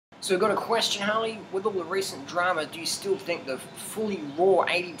So we've got a question, Harley. With all the recent drama, do you still think the fully raw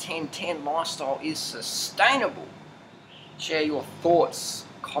 80-10-10 lifestyle is sustainable? Share your thoughts,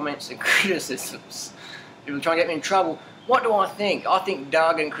 comments, and criticisms. People try and get me in trouble. What do I think? I think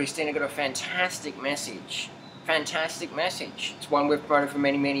Doug and Christina got a fantastic message. Fantastic message. It's one we've promoted for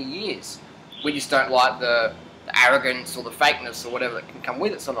many, many years. We just don't like the arrogance or the fakeness or whatever that can come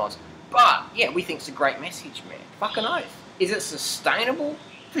with it sometimes. But, yeah, we think it's a great message, man. Fucking oath. Is it sustainable?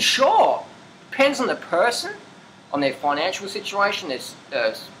 For sure. Depends on the person, on their financial situation,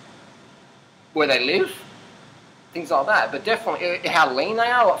 where they live, things like that. But definitely how lean they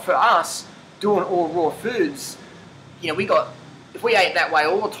are. Like for us, doing all raw foods, you know, if we ate that way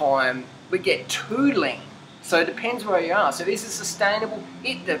all the time, we get too lean. So it depends where you are. So is it sustainable?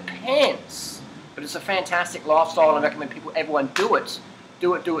 It depends. But it's a fantastic lifestyle, and I recommend everyone do it.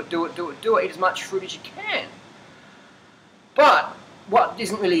 Do it. Eat as much fruit as you can. But what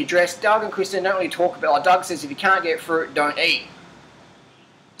isn't really addressed, Doug and Kristen don't really talk about, like Doug says, if you can't get fruit, don't eat.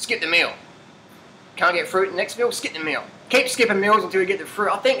 Skip the meal. Can't get fruit in the next meal, skip the meal. Keep skipping meals until you get the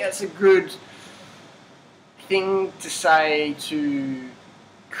fruit. I think that's a good thing to say to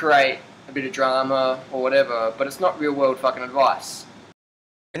create a bit of drama or whatever, but it's not real world fucking advice.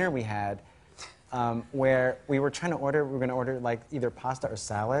 Dinner we had where we were going to order like either pasta or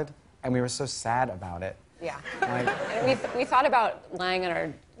salad, and we were so sad about it. Yeah. And we thought about lying on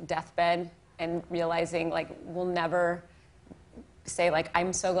our deathbed and realizing, like, we'll never say, like,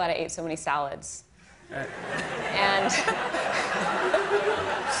 I'm so glad I ate so many salads. And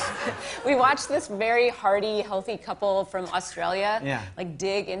we watched this very hearty, healthy couple from Australia, like,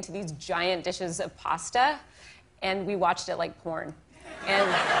 dig into these giant dishes of pasta, and we watched it like porn. And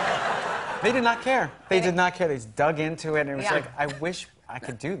they did not care. They did not care. They just dug into it, and it was like, I wish I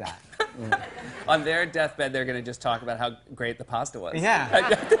could do that. On their deathbed, they're going to just talk about how great the pasta was. Yeah.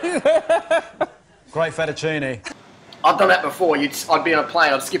 Great fettuccine. I've done that before. I'd be on a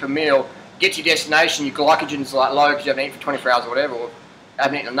plane, I'd skip a meal, get to your destination, your glycogen's like low because you haven't eaten for 24 hours or whatever, or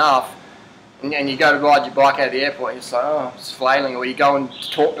haven't eaten enough, and you go to ride your bike out of the airport, and you're just like, oh, it's flailing, or you go and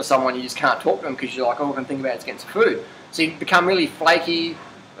talk to someone, you just can't talk to them because you're like, all I can think about is getting some food. So you become really flaky,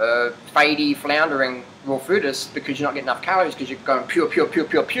 fadey, floundering raw foodist because you're not getting enough calories because you're going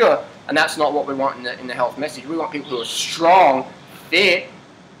pure, and that's not what we want in the health message. We want people who are strong, fit,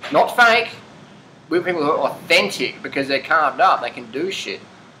 not fake. We want people who are authentic because they're carved up, they can do shit.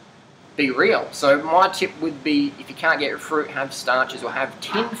 Be real. So my tip would be, if you can't get fruit, have starches or have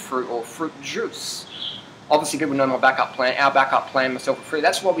tinned fruit or fruit juice. Obviously people know my backup plan, our backup plan, myself and Free,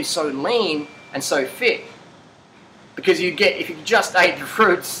 that's why we're so lean and so fit. Because if you just ate the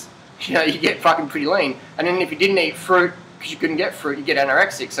fruits, you know, you get fucking pretty lean. And then if you didn't eat fruit because you couldn't get fruit, you get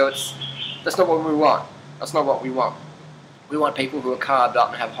anorexic. So that's not what we want. That's not what we want. We want people who are carved up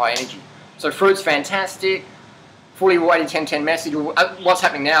and have high energy. So fruit's fantastic. Fully raw 80-10-10 message. What's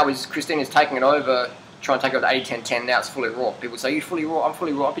happening now is Christina's taking it over, trying to take over the 80-10-10. Now it's fully raw. People say, you fully raw? I'm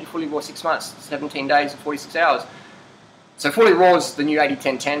fully raw. I've been fully raw 6 months, 17 days and 46 hours. So fully raw is the new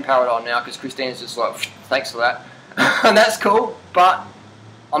 80-10-10 paradigm now because Christina's just like, thanks for that. And that's cool, but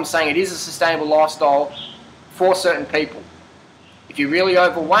I'm saying it is a sustainable lifestyle for certain people. If you're really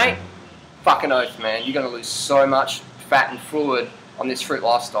overweight, fucking oath, man, you're going to lose so much fat and fluid on this fruit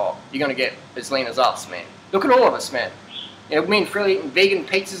lifestyle. You're going to get as lean as us, man. Look at all of us, man. You know, me and Freelee eating vegan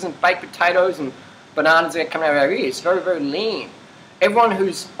pizzas and baked potatoes and bananas that come out of our ears. Very, very lean. Everyone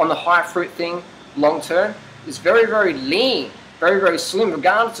who's on the high fruit thing long term is very, very lean, very, very slim,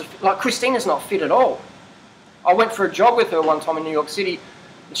 regardless of, like, Christina's not fit at all. I went for a jog with her one time in New York City,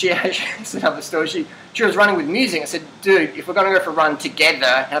 and she said another story. She was running with music. I said, dude, if we're going to go for a run together,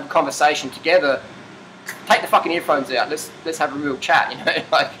 have a conversation together, take the fucking earphones out. Let's have a real chat, you know.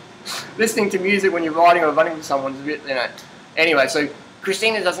 Like, listening to music when you're riding or running with someone is a bit, you know. Anyway, so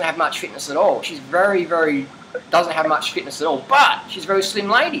Christina doesn't have much fitness at all. She's doesn't have much fitness at all, but she's a very slim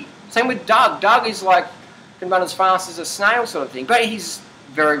lady. Same with Doug. Doug is like, can run as fast as a snail sort of thing, but he's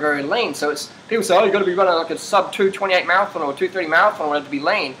very, very lean. So it's, people say, oh, you've got to be running like a sub 2:28 marathon or 2:30 marathon in order to be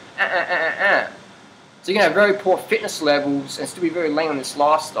lean. So you can have very poor fitness levels and still be very lean on this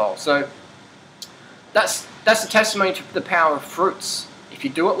lifestyle. So that's a testimony to the power of fruits. If you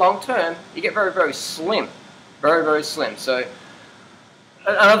do it long term, you get very, very slim. Very, very slim. So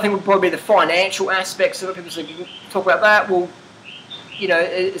another thing would probably be the financial aspects of it. People say, you can talk about that. Well, you know,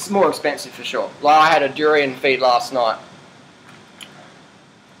 it's more expensive for sure. Like I had a durian feed last night.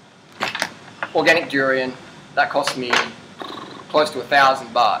 Organic durian, that cost me close to 1,000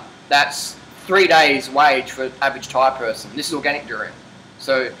 baht. That's 3 days' wage for an average Thai person. This is organic durian.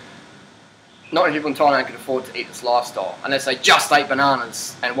 So not many people in Thailand can afford to eat this lifestyle unless they just ate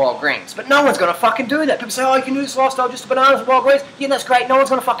bananas and wild greens. But no one's going to fucking do that. People say, oh, you can do this lifestyle just bananas and wild greens. Yeah, that's great. No one's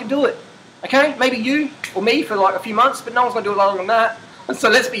going to fucking do it. Okay? Maybe you or me for like a few months, but no one's going to do it longer than that. And so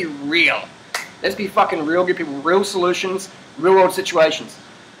let's be real. Let's be fucking real. Give people real solutions, real world situations.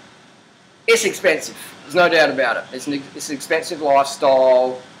 It's expensive. There's no doubt about it. It's an expensive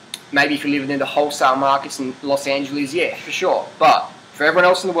lifestyle. Maybe if you're living in the wholesale markets in Los Angeles, yeah, for sure. But for everyone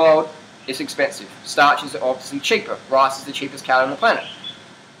else in the world, it's expensive. Starches are obviously cheaper. Rice is the cheapest calorie on the planet.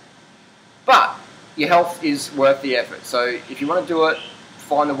 But your health is worth the effort. So if you want to do it,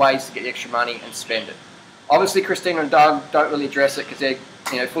 find the ways to get the extra money and spend it. Obviously, Christina and Doug don't really address it because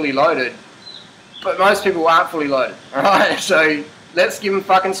they're, fully loaded. But most people aren't fully loaded. All right. So let's give them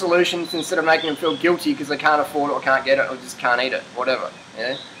fucking solutions instead of making them feel guilty because they can't afford it or can't get it or just can't eat it, whatever.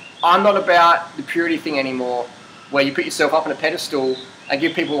 Yeah? I'm not about the purity thing anymore, where you put yourself up on a pedestal and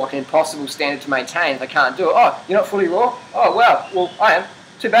give people like an impossible standard to maintain. They can't do it. Oh, you're not fully raw? Oh, wow. Well, I am.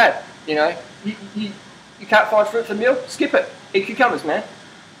 Too bad. You can't find fruit for the meal? Skip it. Eat cucumbers, man.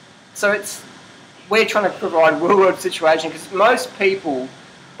 So we're trying to provide a real-world situation because most people,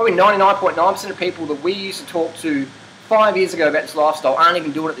 probably 99.9% of people that we used to talk to 5 years ago about this lifestyle aren't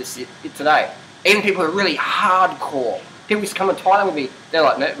even doing it today. Even people who are really hardcore. People used to come to Thailand with me. They're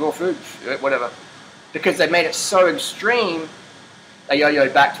like, no, raw food, whatever. Because they've made it so extreme, they yo-yo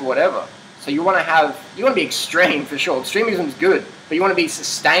back to whatever. So you want to be extreme for sure. Extremism is good, but you want to be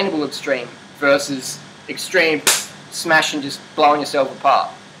sustainable extreme versus extreme smash and just blowing yourself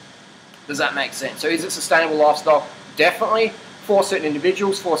apart. Does that make sense? So is it sustainable lifestyle? Definitely. For certain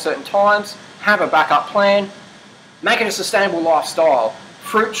individuals, for certain times. Have a backup plan. Make it a sustainable lifestyle.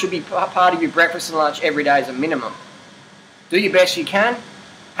 Fruit should be part of your breakfast and lunch every day as a minimum. Do your best you can.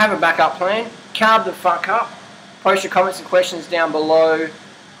 Have a backup plan. Carb the fuck up. Post your comments and questions down below.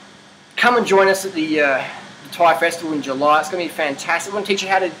 Come and join us at the Thai Festival in July. It's going to be fantastic. We're going to teach you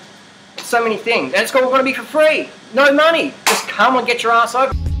how to so many things. And it's going to be for free. No money. Just come and get your ass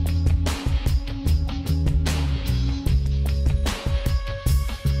over.